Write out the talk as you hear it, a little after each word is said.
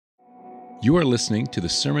You are listening to the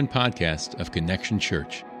Sermon Podcast of Connection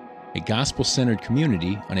Church, a gospel-centered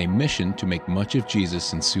community on a mission to make much of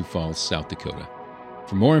Jesus in Sioux Falls, South Dakota.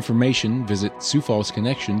 For more information, visit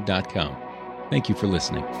SiouxFallsConnection.com. Thank you for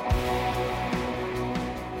listening.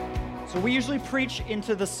 So we usually preach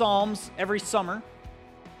into the Psalms every summer.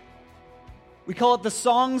 We call it the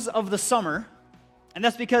Songs of the Summer, and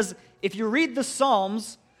that's because if you read the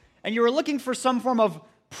Psalms and you were looking for some form of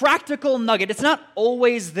practical nugget, it's not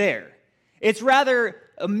always there. It's rather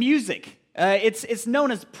a music. It's known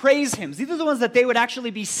as praise hymns. These are the ones that they would actually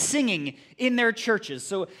be singing in their churches.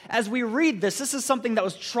 So as we read this is something that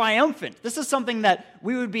was triumphant. This is something that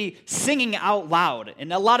we would be singing out loud.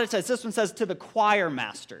 And a lot of times, this one says to the choir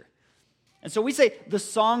master. And so we say the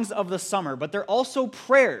songs of the summer, but they're also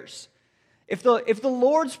prayers. If the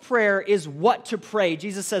Lord's Prayer is what to pray,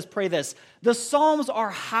 Jesus says pray this. The Psalms are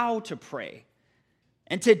how to pray.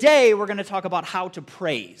 And today we're going to talk about how to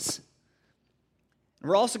praise.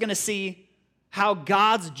 We're also going to see how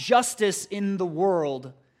God's justice in the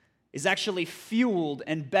world is actually fueled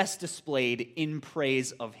and best displayed in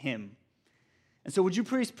praise of Him. And so would you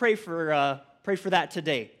please pray for that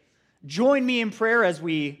today? Join me in prayer as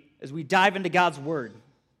we dive into God's Word.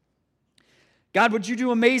 God, would you do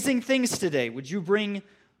amazing things today? Would you bring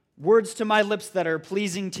words to my lips that are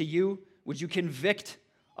pleasing to you? Would you convict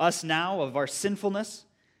us now of our sinfulness?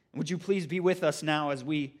 And would you please be with us now as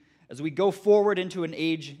we go forward into an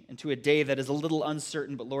age, into a day that is a little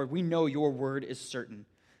uncertain, but Lord, we know your word is certain.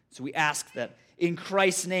 So we ask that in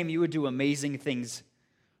Christ's name you would do amazing things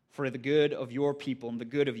for the good of your people and the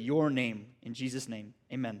good of your name. In Jesus' name,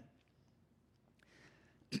 amen.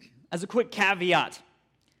 As a quick caveat,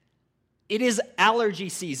 it is allergy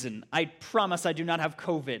season. I promise I do not have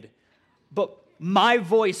COVID, but my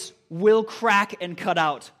voice will crack and cut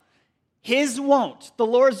out. His won't, the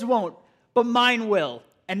Lord's won't, but mine will.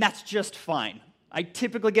 And that's just fine. I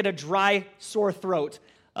typically get a dry, sore throat.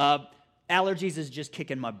 Allergies is just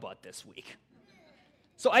kicking my butt this week.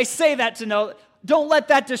 So I say that to know, don't let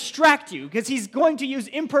that distract you, because he's going to use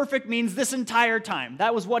imperfect means this entire time.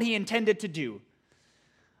 That was what he intended to do.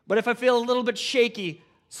 But if I feel a little bit shaky,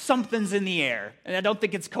 something's in the air. And I don't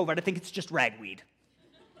think it's COVID. I think it's just ragweed.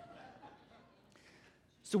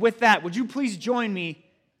 So with that, would you please join me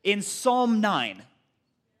in Psalm 9?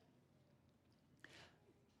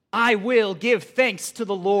 I will give thanks to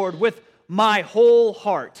the Lord with my whole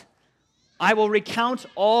heart. I will recount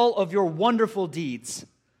all of your wonderful deeds.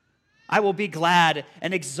 I will be glad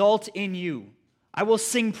and exult in you. I will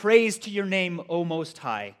sing praise to your name, O Most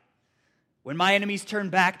High. When my enemies turn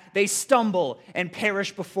back, they stumble and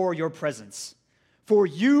perish before your presence. For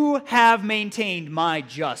you have maintained my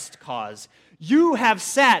just cause. You have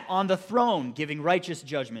sat on the throne giving righteous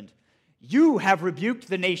judgment. You have rebuked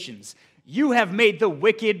the nations. You have made the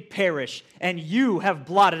wicked perish, and you have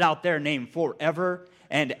blotted out their name forever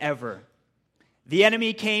and ever. The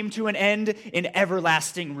enemy came to an end in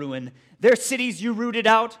everlasting ruin. Their cities you rooted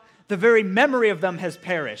out, the very memory of them has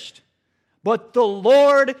perished. But the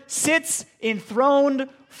Lord sits enthroned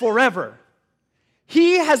forever.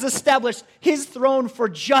 He has established his throne for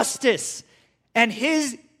justice, and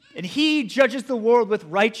he judges the world with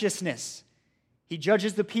righteousness. He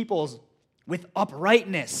judges the peoples with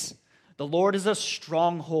uprightness. The Lord is a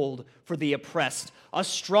stronghold for the oppressed, a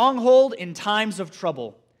stronghold in times of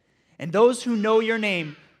trouble. And those who know your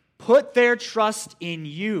name put their trust in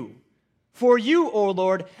you. For you, O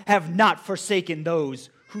Lord, have not forsaken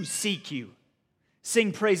those who seek you.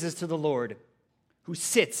 Sing praises to the Lord, who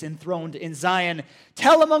sits enthroned in Zion.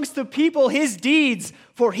 Tell amongst the people his deeds,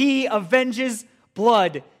 for he avenges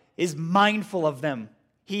blood, is mindful of them.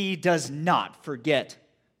 He does not forget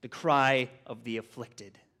the cry of the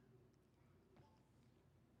afflicted.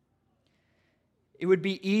 It would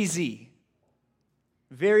be easy,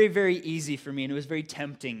 very, very easy for me, and it was very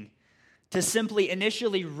tempting to simply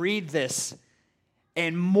initially read this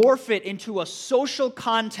and morph it into a social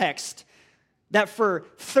context that for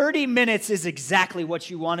 30 minutes is exactly what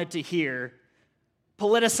you wanted to hear,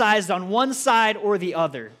 politicized on one side or the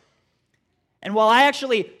other. And while I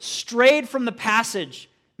actually strayed from the passage,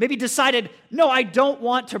 maybe decided, no, I don't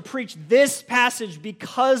want to preach this passage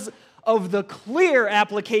because of the clear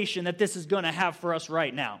application that this is going to have for us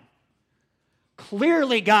right now.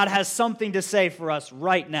 Clearly, God has something to say for us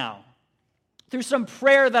right now. Through some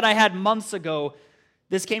prayer that I had months ago,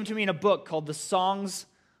 this came to me in a book called The Songs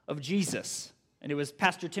of Jesus, and it was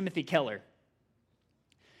Pastor Timothy Keller.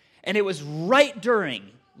 And it was right during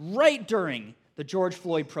the George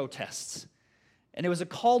Floyd protests. And it was a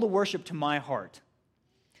call to worship to my heart.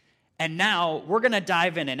 And now we're going to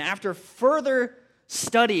dive in, and after further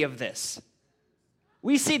study of this,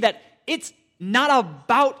 we see that it's not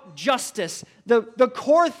about justice. The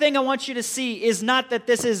core thing I want you to see is not that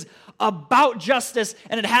this is about justice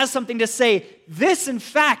and it has something to say. This, in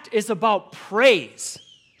fact, is about praise.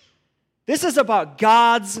 This is about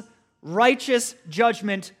God's righteous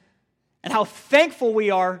judgment and how thankful we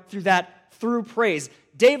are through praise.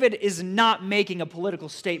 David is not making a political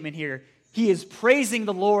statement here. He is praising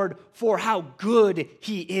the Lord for how good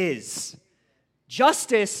he is.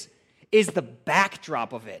 Justice is the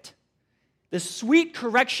backdrop of it. The sweet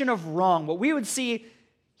correction of wrong. What we would see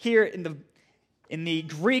here in the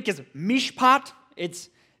Greek is mishpat. It's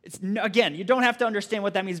again, you don't have to understand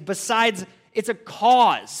what that means. Besides, it's a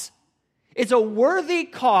cause. It's a worthy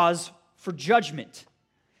cause for judgment.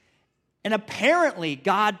 And apparently,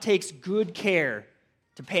 God takes good care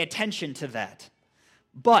to pay attention to that.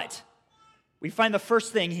 But we find the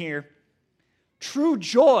first thing here. True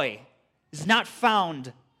joy is not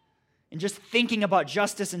found in just thinking about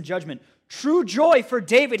justice and judgment. True joy for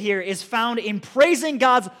David here is found in praising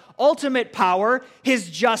God's ultimate power, his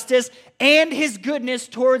justice, and his goodness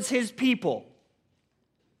towards his people.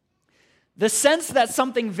 The sense that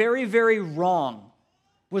something very, very wrong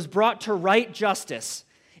was brought to right justice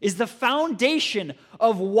is the foundation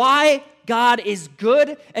of why God is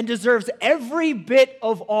good and deserves every bit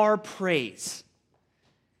of our praise.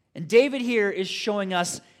 And David here is showing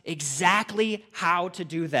us exactly how to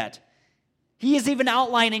do that. He is even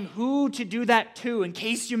outlining who to do that to in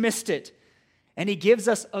case you missed it. And he gives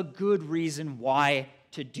us a good reason why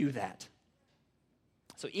to do that.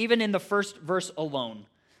 So even in the first verse alone,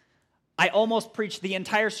 I almost preached the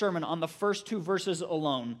entire sermon on the first two verses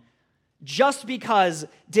alone, just because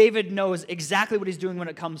David knows exactly what he's doing when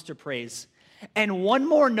it comes to praise. And one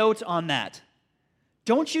more note on that.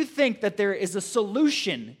 Don't you think that there is a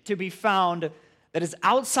solution to be found that is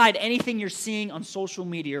outside anything you're seeing on social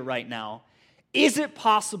media right now? Is it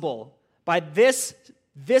possible by this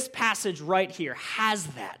passage right here has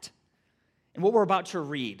that? And what we're about to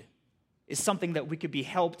read is something that we could be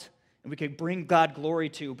helped and we could bring God glory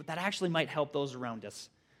to, but that actually might help those around us.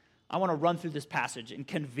 I want to run through this passage and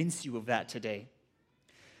convince you of that today.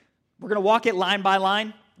 We're going to walk it line by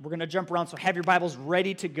line. We're going to jump around, so have your Bibles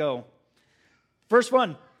ready to go. Verse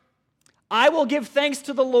 1, I will give thanks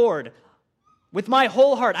to the Lord with my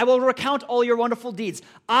whole heart. I will recount all your wonderful deeds.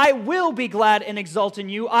 I will be glad and exult in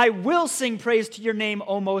you. I will sing praise to your name,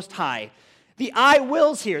 O Most High. The I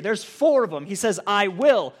wills here, there's 4 of them. He says, I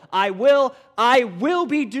will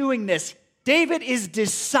be doing this. David is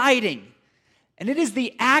deciding. And it is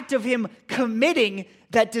the act of him committing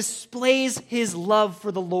that displays his love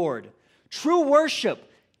for the Lord. True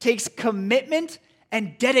worship takes commitment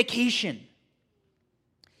and dedication.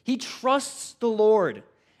 He trusts the Lord,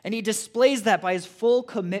 and he displays that by his full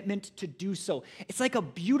commitment to do so. It's like a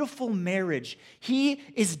beautiful marriage. He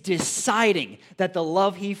is deciding that the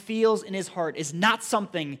love he feels in his heart is not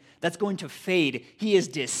something that's going to fade. He is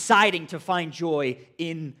deciding to find joy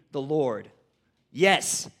in the Lord.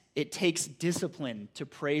 Yes, it takes discipline to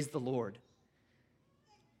praise the Lord.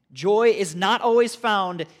 Joy is not always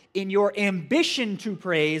found in your ambition to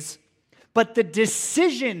praise, but the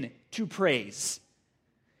decision to praise.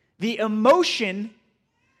 The emotion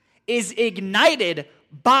is ignited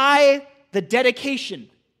by the dedication.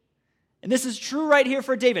 And this is true right here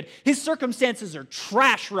for David. His circumstances are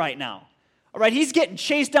trash right now. All right, he's getting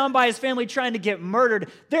chased down by his family trying to get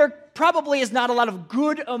murdered. There probably is not a lot of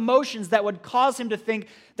good emotions that would cause him to think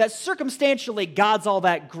that circumstantially God's all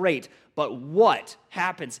that great. But what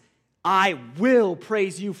happens? I will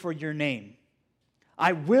praise you for your name.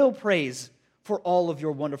 I will praise for all of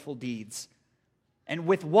your wonderful deeds. And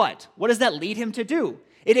with what? What does that lead him to do?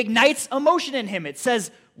 It ignites emotion in him. It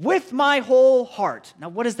says, with my whole heart. Now,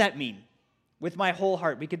 what does that mean? With my whole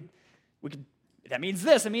heart. We could that means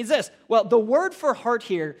this, it means this. Well, the word for heart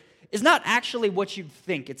here is not actually what you'd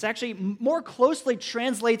think. It's actually more closely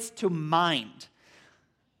translates to mind.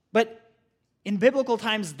 But in biblical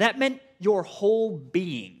times, that meant your whole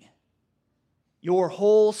being, your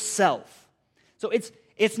whole self. So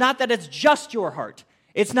it's not that it's just your heart.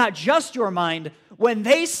 It's not just your mind. When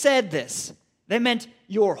they said this, they meant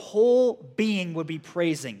your whole being would be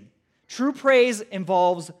praising. True praise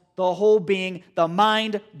involves the whole being, the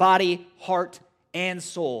mind, body, heart, and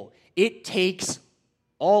soul. It takes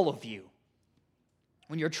all of you.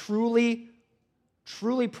 When you're truly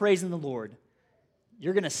praising the Lord,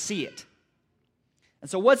 you're going to see it. And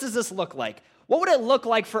so what does this look like? What would it look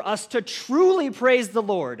like for us to truly praise the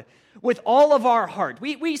Lord with all of our heart?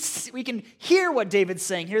 We can hear what David's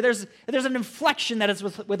saying here. There's an inflection that is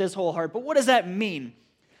with his whole heart. But what does that mean?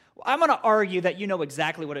 Well, I'm going to argue that you know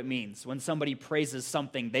exactly what it means when somebody praises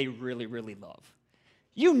something they really, really love.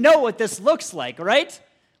 You know what this looks like, right?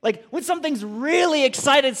 Like when something's really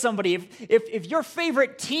excited somebody, if your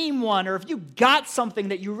favorite team won, or if you got something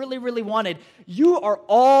that you really, really wanted, you are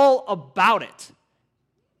all about it.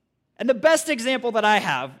 And the best example that I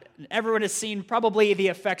have, and everyone has seen probably the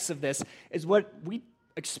effects of this, is what we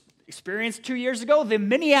experienced 2 years ago, the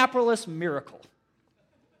Minneapolis Miracle.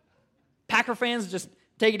 Packer fans, just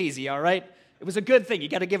take it easy, all right? It was a good thing. You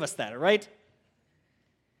got to give us that, all right?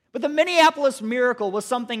 But the Minneapolis Miracle was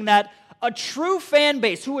something that a true fan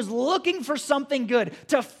base who was looking for something good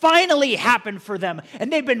to finally happen for them,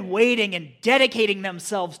 and they've been waiting and dedicating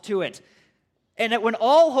themselves to it. And when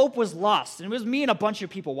all hope was lost, and it was me and a bunch of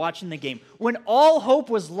people watching the game, when all hope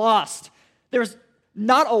was lost, there's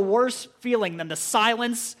not a worse feeling than the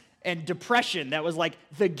silence and depression that was like,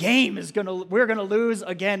 the game we're gonna lose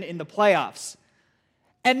again in the playoffs.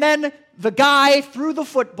 And then the guy threw the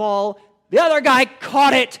football, the other guy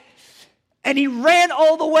caught it, and he ran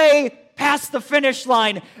all the way past the finish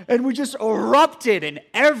line, and we just erupted, and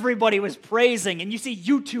everybody was praising. And you see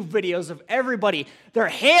YouTube videos of everybody. Their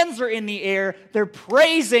hands are in the air. They're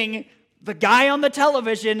praising the guy on the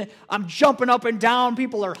television. I'm jumping up and down.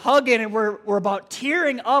 People are hugging, and we're about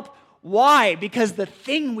tearing up. Why? Because the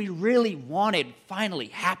thing we really wanted finally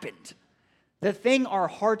happened. The thing our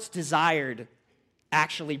hearts desired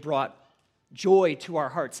actually brought joy to our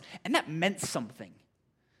hearts, and that meant something.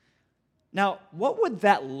 Now, what would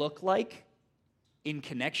that look like in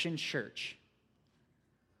Connection Church?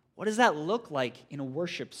 What does that look like in a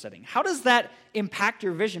worship setting? How does that impact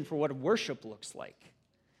your vision for what worship looks like?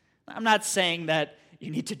 I'm not saying that you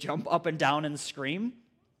need to jump up and down and scream.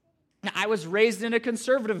 Now, I was raised in a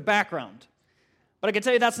conservative background, but I can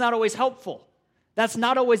tell you that's not always helpful. That's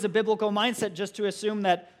not always a biblical mindset, just to assume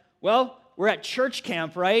that, well, we're at church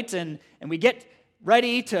camp, right? And we get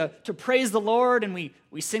ready to praise the Lord, and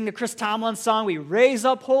we sing the Chris Tomlin song, we raise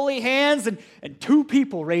up holy hands, and two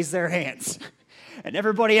people raise their hands. And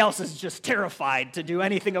everybody else is just terrified to do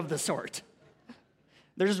anything of the sort.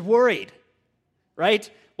 They're just worried, right?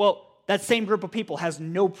 Well, that same group of people has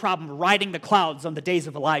no problem riding the clouds on the days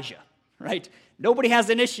of Elijah, right? Nobody has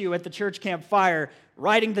an issue at the church campfire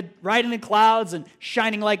riding the clouds and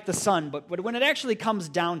shining like the sun. But when it actually comes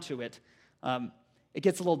down to it, it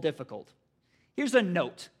gets a little difficult. Here's a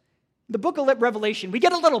note. The book of Revelation, we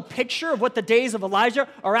get a little picture of what the days of Elijah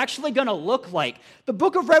are actually going to look like. The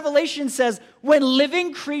book of Revelation says, when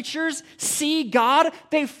living creatures see God,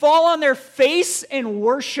 they fall on their face and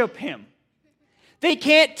worship him. They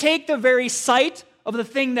can't take the very sight of the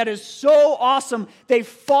thing that is so awesome. They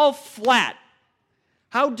fall flat.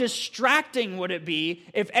 How distracting would it be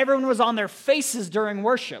if everyone was on their faces during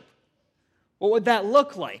worship? What would that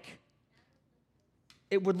look like?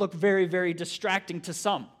 It would look very, very distracting to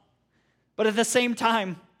some. But at the same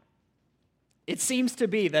time, it seems to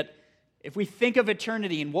be that if we think of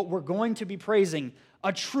eternity and what we're going to be praising,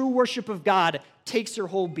 a true worship of God takes your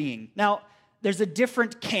whole being. Now, there's a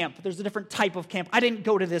different camp. There's a different type of camp. I didn't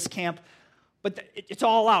go to this camp, but it's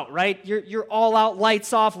all out, right? You're all out,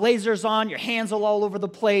 lights off, lasers on, your hands are all over the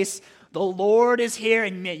place. The Lord is here,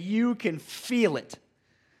 and you can feel it.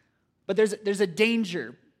 But there's a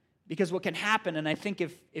danger. Because what can happen, and I think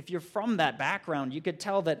if you're from that background, you could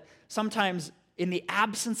tell that sometimes in the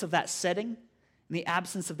absence of that setting, in the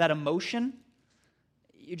absence of that emotion,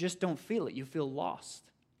 you just don't feel it. You feel lost.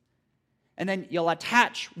 And then you'll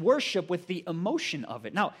attach worship with the emotion of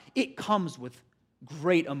it. Now, it comes with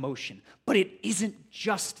great emotion, but it isn't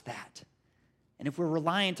just that. And if we're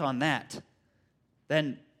reliant on that,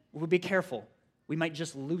 then we'll be careful. We might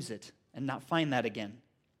just lose it and not find that again.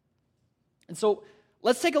 And so,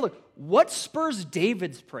 let's take a look. What spurs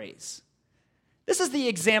David's praise? This is the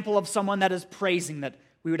example of someone that is praising that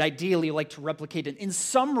we would ideally like to replicate it in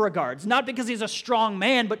some regards. Not because he's a strong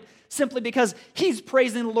man, but simply because he's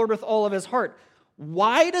praising the Lord with all of his heart.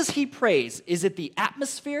 Why does he praise? Is it the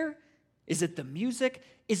atmosphere? Is it the music?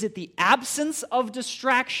 Is it the absence of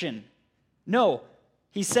distraction? No.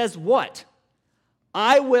 He says what?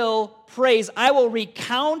 I will praise. I will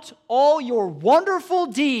recount all your wonderful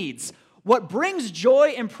deeds. What brings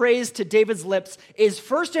joy and praise to David's lips is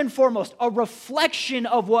first and foremost a reflection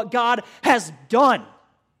of what God has done.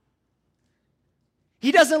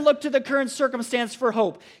 He doesn't look to the current circumstance for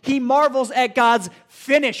hope. He marvels at God's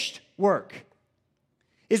finished work.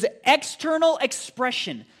 His external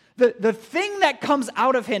expression, the thing that comes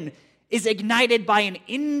out of him, is ignited by an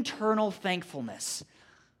internal thankfulness,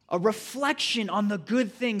 a reflection on the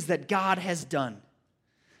good things that God has done.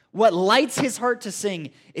 What lights his heart to sing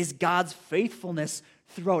is God's faithfulness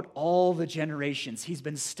throughout all the generations. He's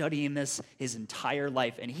been studying this his entire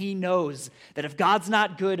life, and he knows that if God's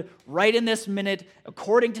not good right in this minute,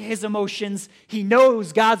 according to his emotions, he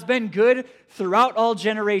knows God's been good throughout all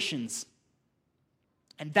generations.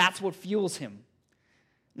 And that's what fuels him.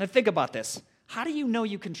 Now think about this. How do you know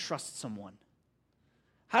you can trust someone?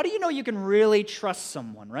 How do you know you can really trust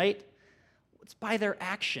someone, right? It's by their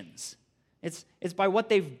actions. It's by what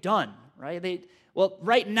they've done, right? Well,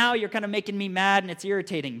 right now you're kind of making me mad and it's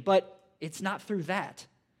irritating, but it's not through that.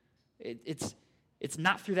 It's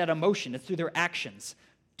not through that emotion. It's through their actions.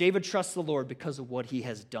 David trusts the Lord because of what he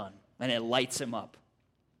has done, and it lights him up.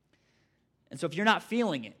 And so if you're not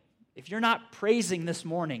feeling it, if you're not praising this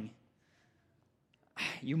morning,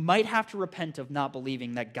 you might have to repent of not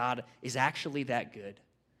believing that God is actually that good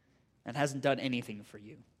and hasn't done anything for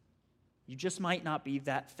you. You just might not be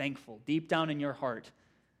that thankful deep down in your heart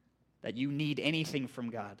that you need anything from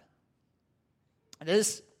God. And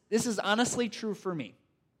this is honestly true for me.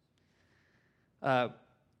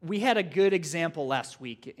 We had a good example last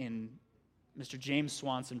week in Mr. James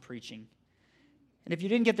Swanson preaching. And if you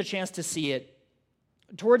didn't get the chance to see it,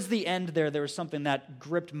 towards the end there was something that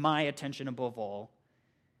gripped my attention above all.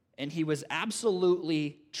 And he was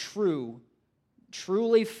absolutely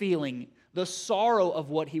truly feeling the sorrow of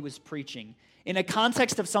what he was preaching in a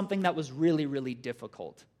context of something that was really, really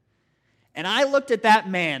difficult. And I looked at that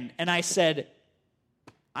man and I said,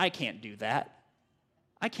 I can't do that.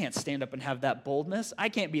 I can't stand up and have that boldness. I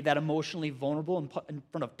can't be that emotionally vulnerable in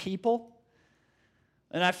front of people.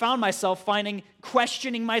 And I found myself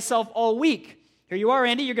questioning myself all week. Here you are,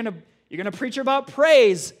 Andy, you're gonna preach about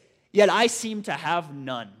praise, yet I seem to have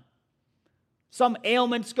none. Some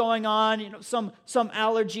ailments going on, some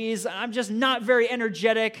allergies. I'm just not very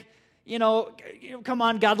energetic. Come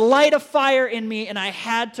on, God, light a fire in me. And I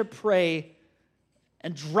had to pray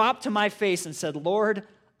and drop to my face and said, Lord,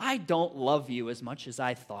 I don't love you as much as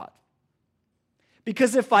I thought.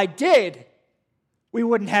 Because if I did, we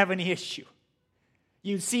wouldn't have any issue.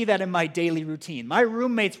 You'd see that in my daily routine. My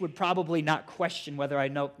roommates would probably not question whether I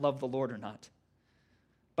love the Lord or not.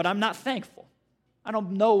 But I'm not thankful. I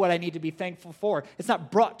don't know what I need to be thankful for. It's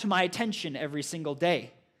not brought to my attention every single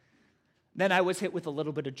day. Then I was hit with a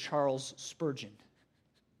little bit of Charles Spurgeon.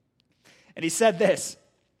 And he said this,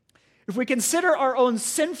 if we consider our own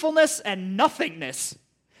sinfulness and nothingness,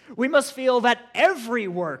 we must feel that every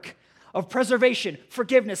work of preservation,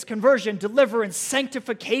 forgiveness, conversion, deliverance,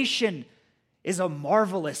 sanctification is a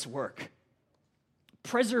marvelous work.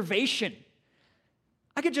 Preservation.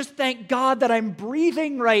 I could just thank God that I'm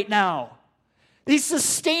breathing right now. He's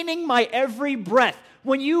sustaining my every breath.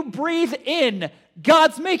 When you breathe in,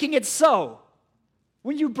 God's making it so.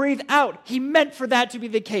 When you breathe out, He meant for that to be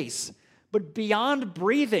the case. But beyond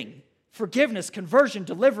breathing, forgiveness, conversion,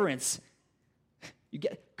 deliverance, you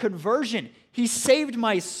get conversion. He saved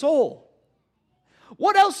my soul.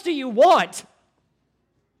 What else do you want?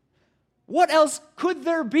 What else could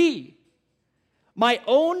there be? My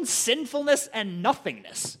own sinfulness and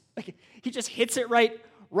nothingness. He just hits it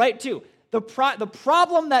right too. The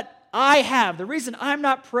problem that I have, the reason I'm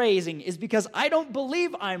not praising is because I don't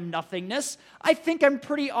believe I'm nothingness. I think I'm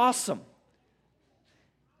pretty awesome.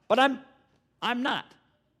 But I'm not.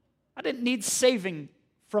 I didn't need saving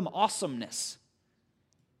from awesomeness.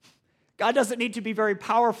 God doesn't need to be very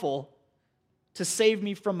powerful to save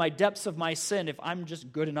me from my depths of my sin if I'm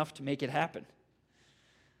just good enough to make it happen.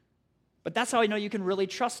 But that's how I know you can really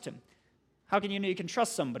trust Him. How can you know you can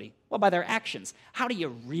trust somebody? Well, by their actions. How do you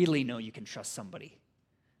really know you can trust somebody?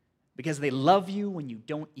 Because they love you when you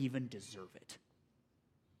don't even deserve it.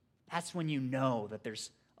 That's when you know that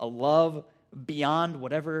there's a love beyond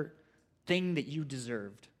whatever thing that you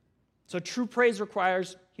deserved. So true praise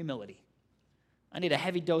requires humility. I need a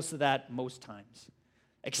heavy dose of that most times.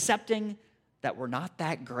 Accepting that we're not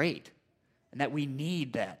that great and that we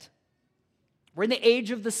need that. We're in the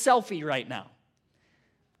age of the selfie right now.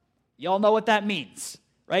 You all know what that means,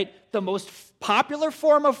 right? The most popular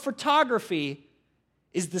form of photography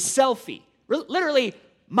is the selfie. Literally,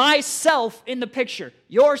 myself in the picture,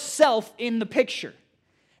 yourself in the picture.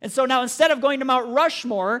 And so now instead of going to Mount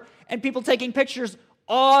Rushmore and people taking pictures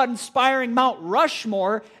awe-inspiring Mount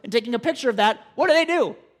Rushmore and taking a picture of that, what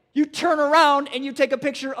do? You turn around and you take a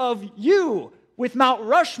picture of you with Mount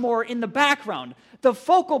Rushmore in the background. The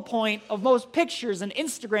focal point of most pictures and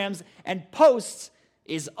Instagrams and posts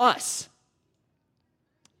is us.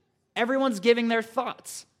 Everyone's giving their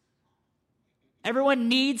thoughts. Everyone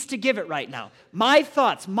needs to give it right now. My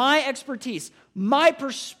thoughts, my expertise, my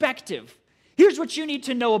perspective. Here's what you need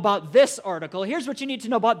to know about this article. Here's what you need to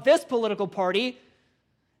know about this political party.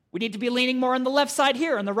 We need to be leaning more on the left side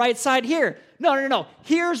here, on the right side here. No.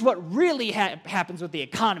 Here's what really happens with the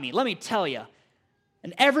economy. Let me tell you.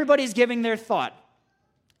 And everybody's giving their thought.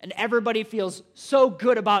 And everybody feels so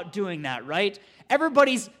good about doing that, right?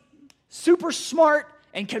 Everybody's super smart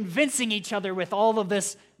and convincing each other with all of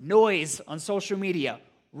this noise on social media.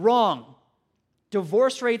 Wrong.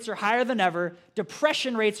 Divorce rates are higher than ever.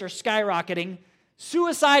 Depression rates are skyrocketing.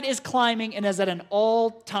 Suicide is climbing and is at an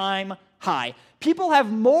all-time high. People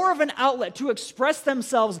have more of an outlet to express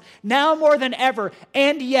themselves now more than ever,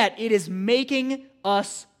 and yet it is making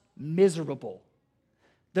us miserable.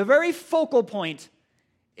 The very focal point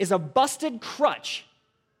is a busted crutch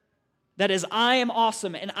that is, I am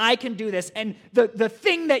awesome and I can do this. And the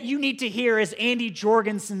thing that you need to hear is Andy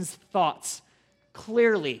Jorgensen's thoughts.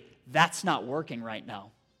 Clearly, that's not working right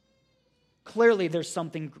now. Clearly, there's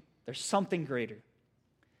something greater.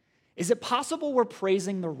 Is it possible we're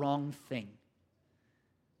praising the wrong thing?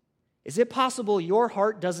 Is it possible your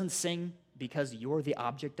heart doesn't sing because you're the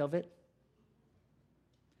object of it?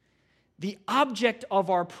 The object of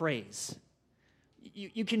our praise.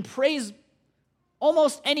 You can praise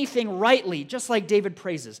almost anything rightly, just like David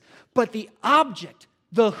praises. But the object,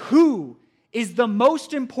 the who, is the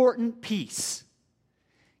most important piece.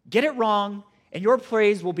 Get it wrong, and your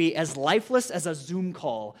praise will be as lifeless as a Zoom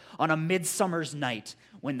call on a midsummer's night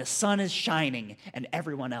when the sun is shining and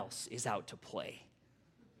everyone else is out to play.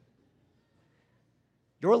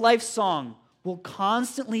 Your life song will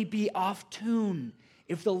constantly be off tune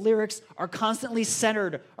if the lyrics are constantly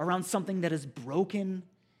centered around something that is broken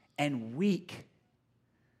and weak.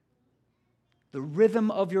 The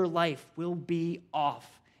rhythm of your life will be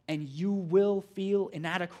off, and you will feel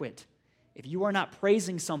inadequate if you are not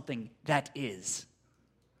praising something that is.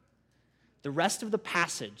 The rest of the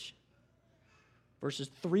passage, verses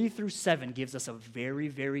 3 through 7, gives us a very,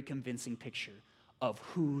 very convincing picture of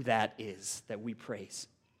who that is that we praise.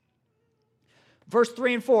 Verse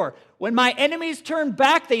 3 and 4, when my enemies turn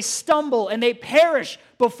back, they stumble and they perish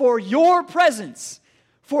before your presence.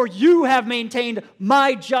 For you have maintained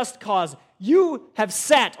my just cause. You have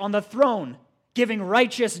sat on the throne, giving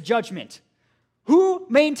righteous judgment. Who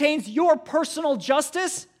maintains your personal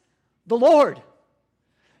justice? The Lord.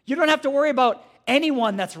 You don't have to worry about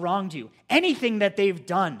anyone that's wronged you, anything that they've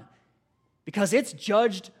done, because it's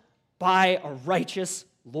judged by a righteous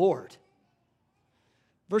Lord.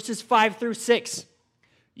 Verses 5 through 6.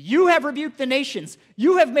 You have rebuked the nations.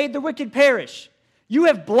 You have made the wicked perish. You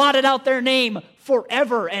have blotted out their name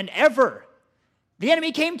forever and ever. The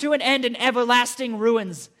enemy came to an end in everlasting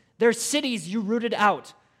ruins. Their cities you rooted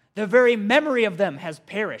out. The very memory of them has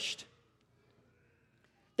perished.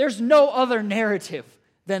 There's no other narrative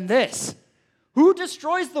than this. Who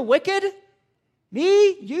destroys the wicked?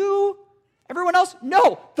 Me? You? Everyone else?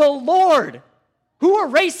 No, the Lord. Who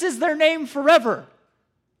erases their name forever?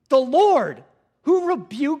 The Lord. Who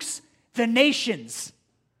rebukes the nations?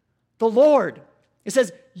 The Lord. It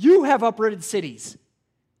says, you have uprooted cities.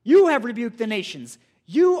 You have rebuked the nations.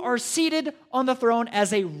 You are seated on the throne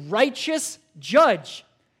as a righteous judge.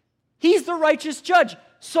 He's the righteous judge,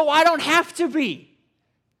 so I don't have to be.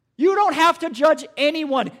 You don't have to judge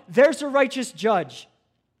anyone. There's a righteous judge.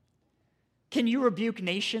 Can you rebuke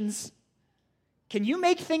nations? Can you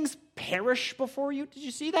make things perish before you? Did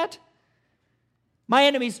you see that? My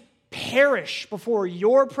enemies perish before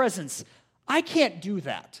your presence. I can't do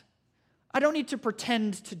that. I don't need to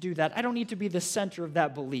pretend to do that. I don't need to be the center of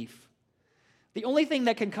that belief. The only thing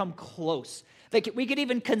that can come close, that we could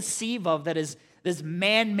even conceive of that is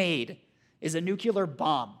man-made, is a nuclear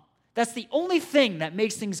bomb. That's the only thing that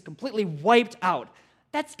makes things completely wiped out.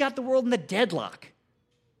 That's got the world in the deadlock.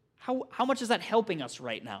 How much is that helping us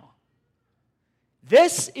right now?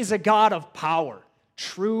 This is a God of power,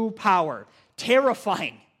 true power,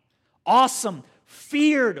 terrifying, awesome,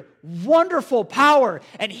 feared, wonderful power,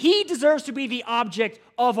 and he deserves to be the object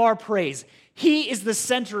of our praise. He is the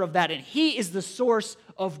center of that, and he is the source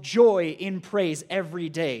of joy in praise every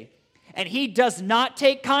day. And he does not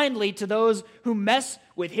take kindly to those who mess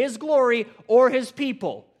with his glory or his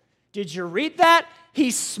people. Did you read that?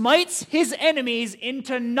 He smites his enemies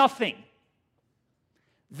into nothing.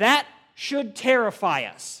 That should terrify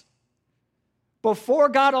us. Before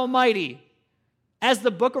God Almighty, as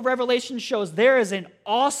the book of Revelation shows, there is an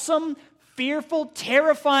awesome, fearful,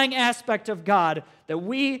 terrifying aspect of God that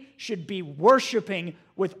we should be worshiping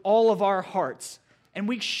with all of our hearts. And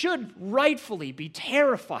we should rightfully be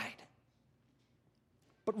terrified.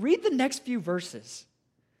 But read the next few verses.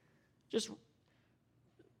 Just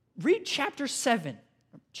read verse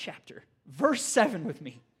 7 with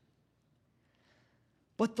me.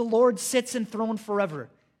 But the Lord sits enthroned forever.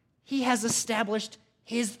 He has established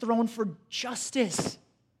his throne for justice.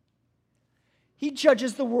 He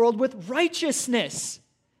judges the world with righteousness.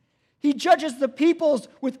 He judges the peoples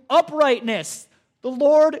with uprightness. The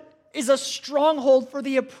Lord is a stronghold for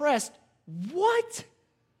the oppressed. What?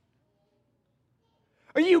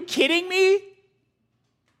 Are you kidding me?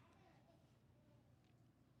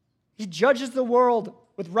 He judges the world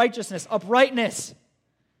with righteousness, uprightness,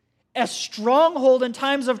 a stronghold in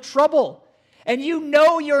times of trouble. And you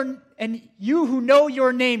who know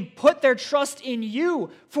your name, put their trust in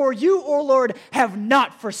you. For you, O Lord, have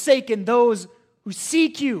not forsaken those who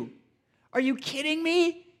seek you. Are you kidding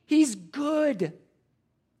me? He's good.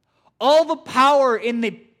 All the power in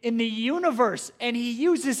the universe, and he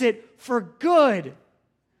uses it for good.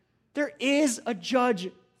 There is a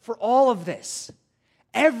judge for all of this.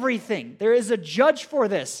 Everything. There is a judge for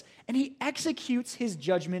this. And he executes his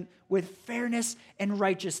judgment with fairness and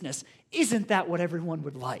righteousness. Isn't that what everyone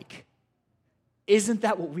would like? Isn't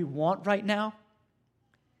that what we want right now?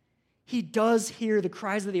 He does hear the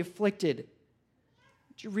cries of the afflicted.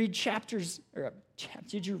 Did you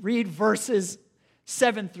read verses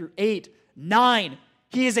 7 through 8, 9?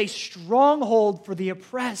 He is a stronghold for the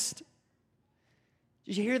oppressed.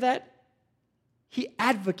 Did you hear that? He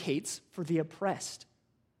advocates for the oppressed.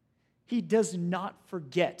 He does not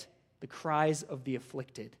forget the cries of the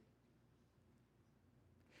afflicted.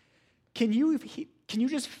 Can you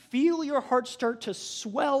just feel your heart start to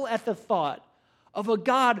swell at the thought of a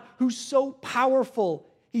God who's so powerful?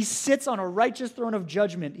 He sits on a righteous throne of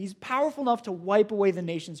judgment. He's powerful enough to wipe away the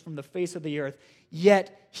nations from the face of the earth,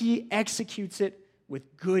 yet he executes it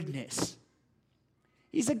with goodness.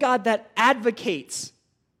 He's a God that advocates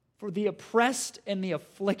for the oppressed and the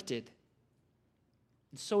afflicted.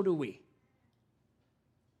 And so do we.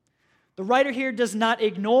 The writer here does not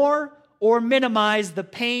ignore or minimize the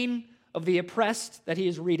pain of the oppressed that he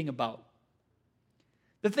is reading about.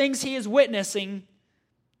 The things he is witnessing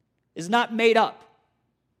is not made up,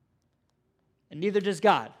 and neither does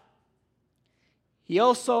God. He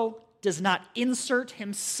also does not insert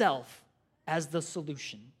himself as the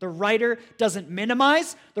solution. The writer doesn't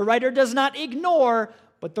minimize, the writer does not ignore,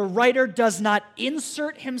 but the writer does not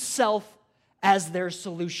insert himself as their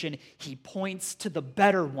solution. He points to the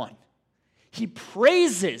better one. He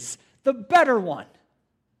praises the better one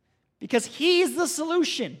because he is the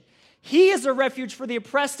solution. He is a refuge for the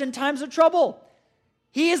oppressed in times of trouble.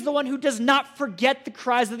 He is the one who does not forget the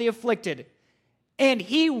cries of the afflicted, and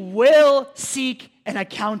he will seek an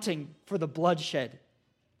accounting for the bloodshed.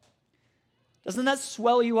 Doesn't that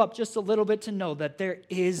swell you up just a little bit to know that there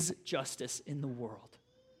is justice in the world?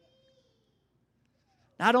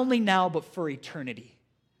 Not only now, but for eternity.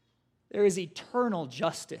 There is eternal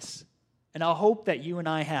justice, and a hope that you and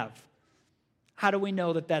I have. How do we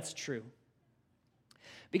know that that's true?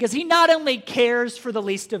 Because he not only cares for the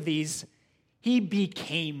least of these, he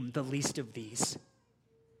became the least of these.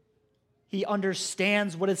 He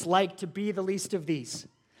understands what it's like to be the least of these.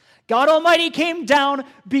 God Almighty came down,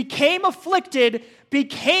 became afflicted,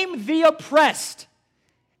 became the oppressed,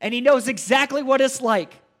 and he knows exactly what it's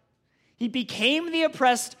like. He became the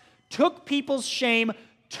oppressed, took people's shame,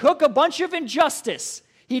 took a bunch of injustice.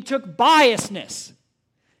 He took biasness.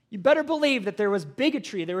 You better believe that there was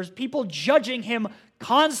bigotry. There was people judging him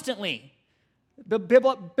constantly. The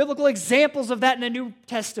biblical examples of that in the New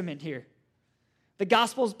Testament here. The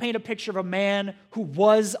Gospels paint a picture of a man who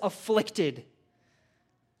was afflicted.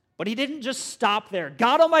 But he didn't just stop there.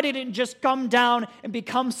 God Almighty didn't just come down and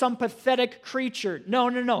become some pathetic creature.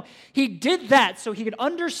 No. He did that so he could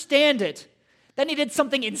understand it. Then he did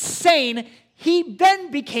something insane. He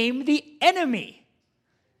then became the enemy.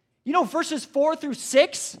 You know, verses 4 through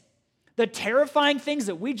 6, the terrifying things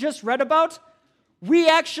that we just read about, we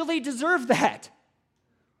actually deserve that.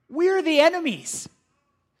 We're the enemies.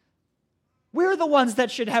 We're the ones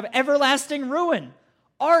that should have everlasting ruin.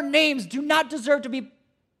 Our names do not deserve to be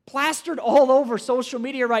plastered all over social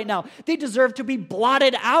media right now. They deserve to be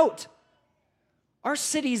blotted out. Our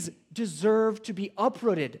cities deserve to be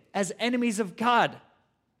uprooted as enemies of God.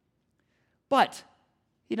 But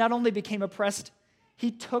he not only became oppressed, he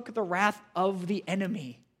took the wrath of the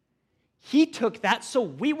enemy. He took that so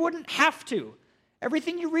we wouldn't have to.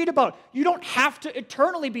 Everything you read about, you don't have to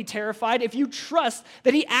eternally be terrified if you trust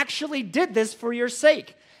that he actually did this for your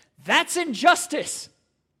sake. That's injustice.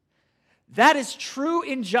 That is true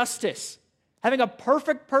injustice. Having a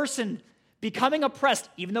perfect person becoming oppressed,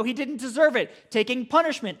 even though he didn't deserve it, taking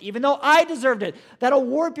punishment, even though I deserved it. That'll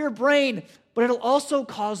warp your brain, but it'll also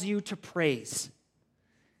cause you to praise.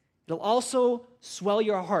 It'll also swell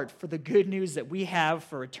your heart for the good news that we have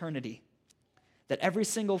for eternity. That every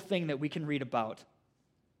single thing that we can read about,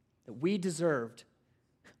 that we deserved,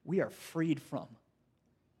 we are freed from.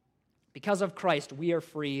 Because of Christ, we are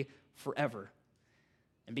free forever.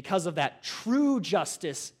 And because of that, true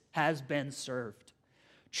justice has been served.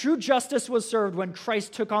 True justice was served when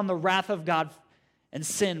Christ took on the wrath of God and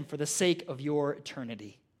sin for the sake of your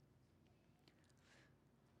eternity.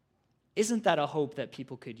 Isn't that a hope that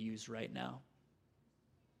people could use right now?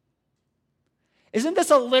 Isn't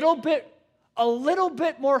this a little bit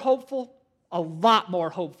more hopeful? A lot more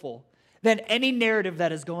hopeful than any narrative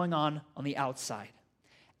that is going on the outside.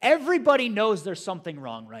 Everybody knows there's something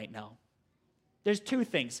wrong right now. There's two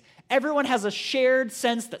things. Everyone has a shared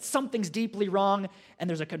sense that something's deeply wrong, and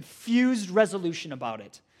there's a confused resolution about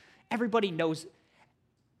it. Everybody knows.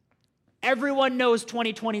 Everyone knows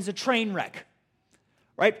 2020 is a train wreck,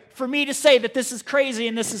 right? For me to say that this is crazy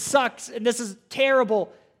and this sucks and this is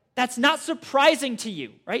terrible, that's not surprising to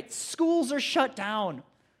you, right? Schools are shut down.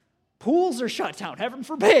 Pools are shut down, heaven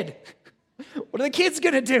forbid. What are the kids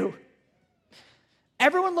going to do?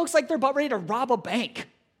 Everyone looks like they're about ready to rob a bank.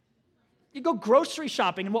 You go grocery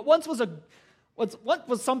shopping, and what once was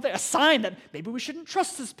a sign that maybe we shouldn't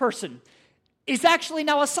trust this person is actually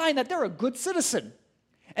now a sign that they're a good citizen.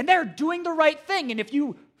 And they're doing the right thing. And if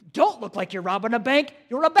you don't look like you're robbing a bank,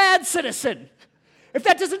 you're a bad citizen. If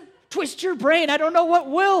that doesn't twist your brain, I don't know what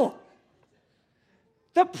will.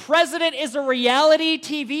 The president is a reality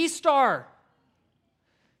TV star.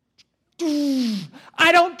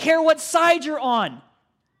 I don't care what side you're on.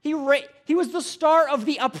 He was the star of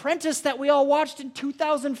The Apprentice that we all watched in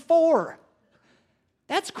 2004.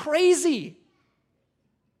 That's crazy.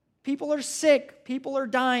 People are sick. People are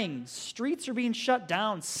dying. Streets are being shut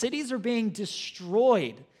down. Cities are being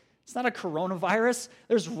destroyed. It's not a coronavirus.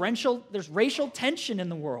 There's racial tension in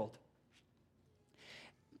the world.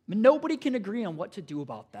 Nobody can agree on what to do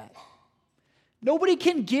about that. Nobody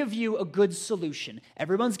can give you a good solution.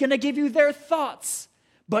 Everyone's going to give you their thoughts,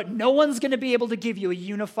 but no one's going to be able to give you a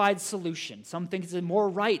unified solution. Some think it's in more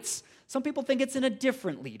rights. Some people think it's in a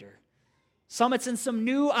different leader. Some it's in some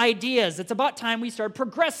new ideas. It's about time we start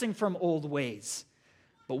progressing from old ways.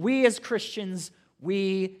 But we as Christians,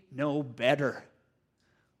 we know better.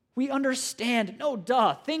 We understand, no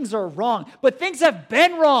duh, things are wrong, but things have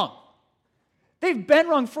been wrong. They've been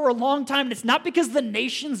wrong for a long time, and it's not because the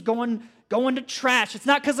nation's going to trash. It's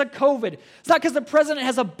not because of COVID. It's not because the president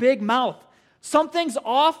has a big mouth. Something's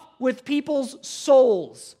off with people's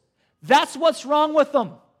souls. That's what's wrong with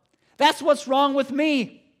them. That's what's wrong with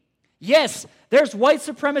me. Yes, there's white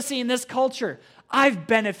supremacy in this culture. I've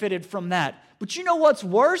benefited from that. But you know what's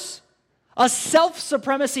worse? A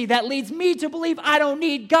self-supremacy that leads me to believe I don't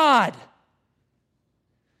need God.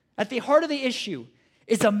 At the heart of the issue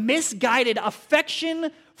is a misguided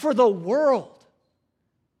affection for the world.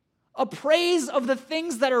 A praise of the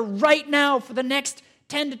things that are right now for the next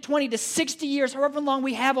 10 to 20 to 60 years, however long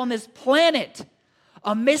we have on this planet.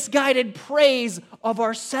 A misguided praise of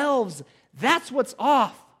ourselves. That's what's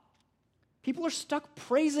off. People are stuck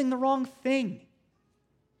praising the wrong thing.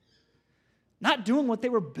 Not doing what they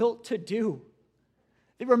were built to do.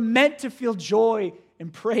 They were meant to feel joy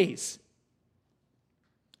and praise.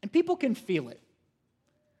 And people can feel it.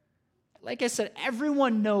 Like I said,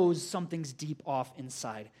 everyone knows something's deep off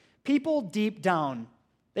inside. People deep down,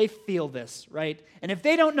 they feel this, right? And if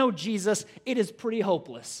they don't know Jesus, it is pretty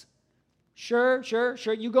hopeless. Sure.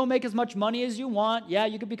 You go make as much money as you want. Yeah,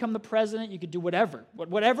 you could become the president. You could do whatever.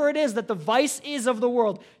 Whatever it is that the vice is of the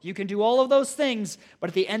world, you can do all of those things.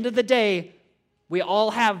 But at the end of the day, we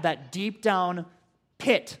all have that deep down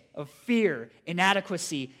pit of fear,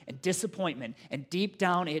 inadequacy, and disappointment. And deep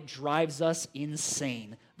down, it drives us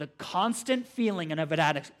insane. The constant feeling of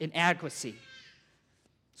inadequacy.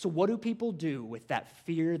 So what do people do with that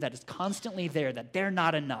fear that is constantly there, that they're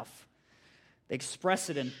not enough? They express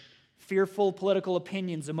it in fearful political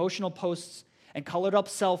opinions, emotional posts, and colored up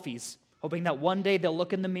selfies, hoping that one day they'll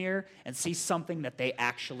look in the mirror and see something that they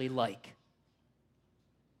actually like.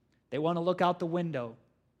 They want to look out the window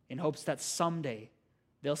in hopes that someday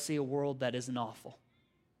they'll see a world that isn't awful.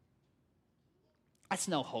 That's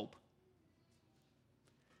no hope.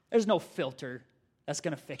 There's no filter that's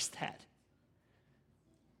going to fix that.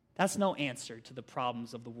 That's no answer to the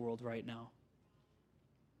problems of the world right now.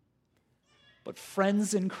 But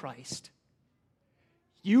friends in Christ,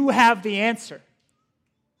 you have the answer.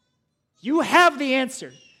 You have the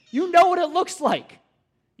answer. You know what it looks like.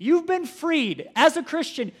 You've been freed. As a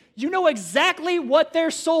Christian, you know exactly what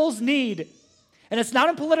their souls need. And it's not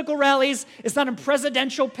in political rallies. It's not in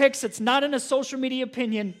presidential picks. It's not in a social media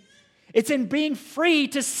opinion. It's in being free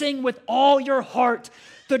to sing with all your heart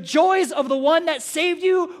the joys of the one that saved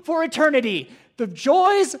you for eternity. The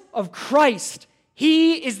joys of Christ.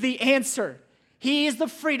 He is the answer. He is the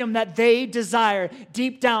freedom that they desire.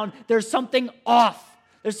 Deep down, there's something off.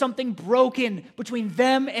 There's something broken between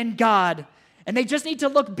them and God. And they just need to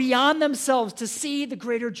look beyond themselves to see the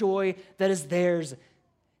greater joy that is theirs.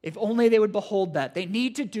 If only they would behold that. They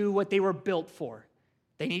need to do what they were built for.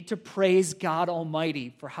 They need to praise God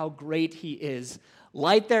Almighty for how great He is.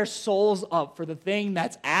 Light their souls up for the thing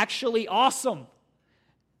that's actually awesome.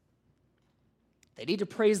 They need to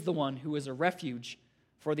praise the one who is a refuge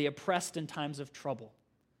for the oppressed in times of trouble.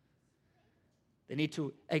 They need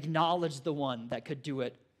to acknowledge the one that could do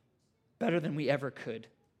it better than we ever could.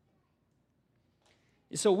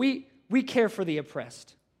 So we care for the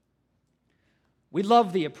oppressed. We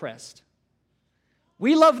love the oppressed.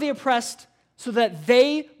 We love the oppressed so that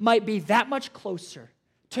they might be that much closer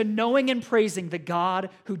to knowing and praising the God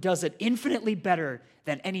who does it infinitely better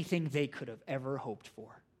than anything they could have ever hoped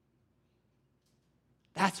for.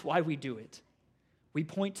 That's why we do it. We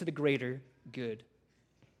point to the greater good.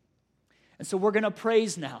 And so we're going to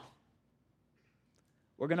praise now.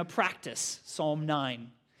 We're going to practice Psalm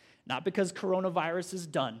 9. Not because coronavirus is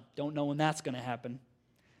done. Don't know when that's going to happen.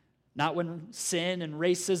 Not when sin and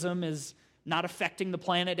racism is not affecting the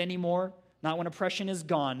planet anymore. Not when oppression is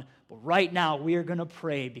gone. But right now we are going to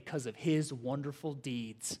pray because of His wonderful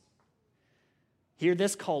deeds. Hear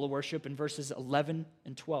this call to worship in verses 11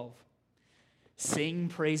 and 12. Sing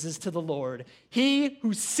praises to the Lord. He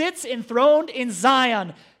who sits enthroned in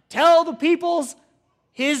Zion. Tell the peoples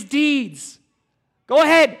His deeds. Go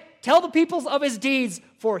ahead. Tell the peoples of His deeds.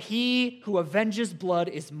 For He who avenges blood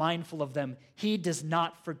is mindful of them. He does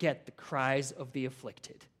not forget the cries of the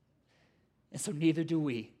afflicted. And so neither do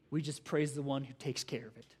we. We just praise the one who takes care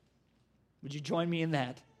of it. Would you join me in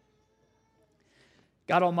that?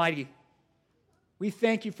 God Almighty, we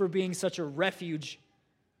thank You for being such a refuge.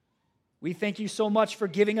 We thank You so much for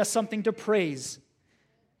giving us something to praise.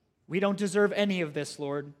 We don't deserve any of this,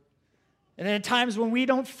 Lord. And at times when we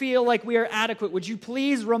don't feel like we are adequate, would You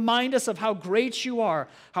please remind us of how great You are,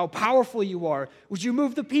 how powerful You are? Would You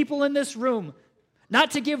move the people in this room,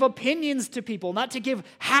 not to give opinions to people, not to give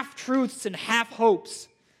half-truths and half-hopes,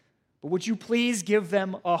 but would You please give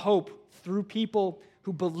them a hope through people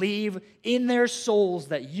who believe in their souls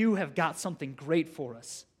that You have got something great for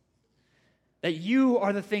us, that You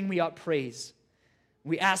are the thing we ought praise.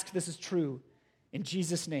 We ask this is true. In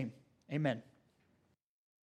Jesus' name, amen.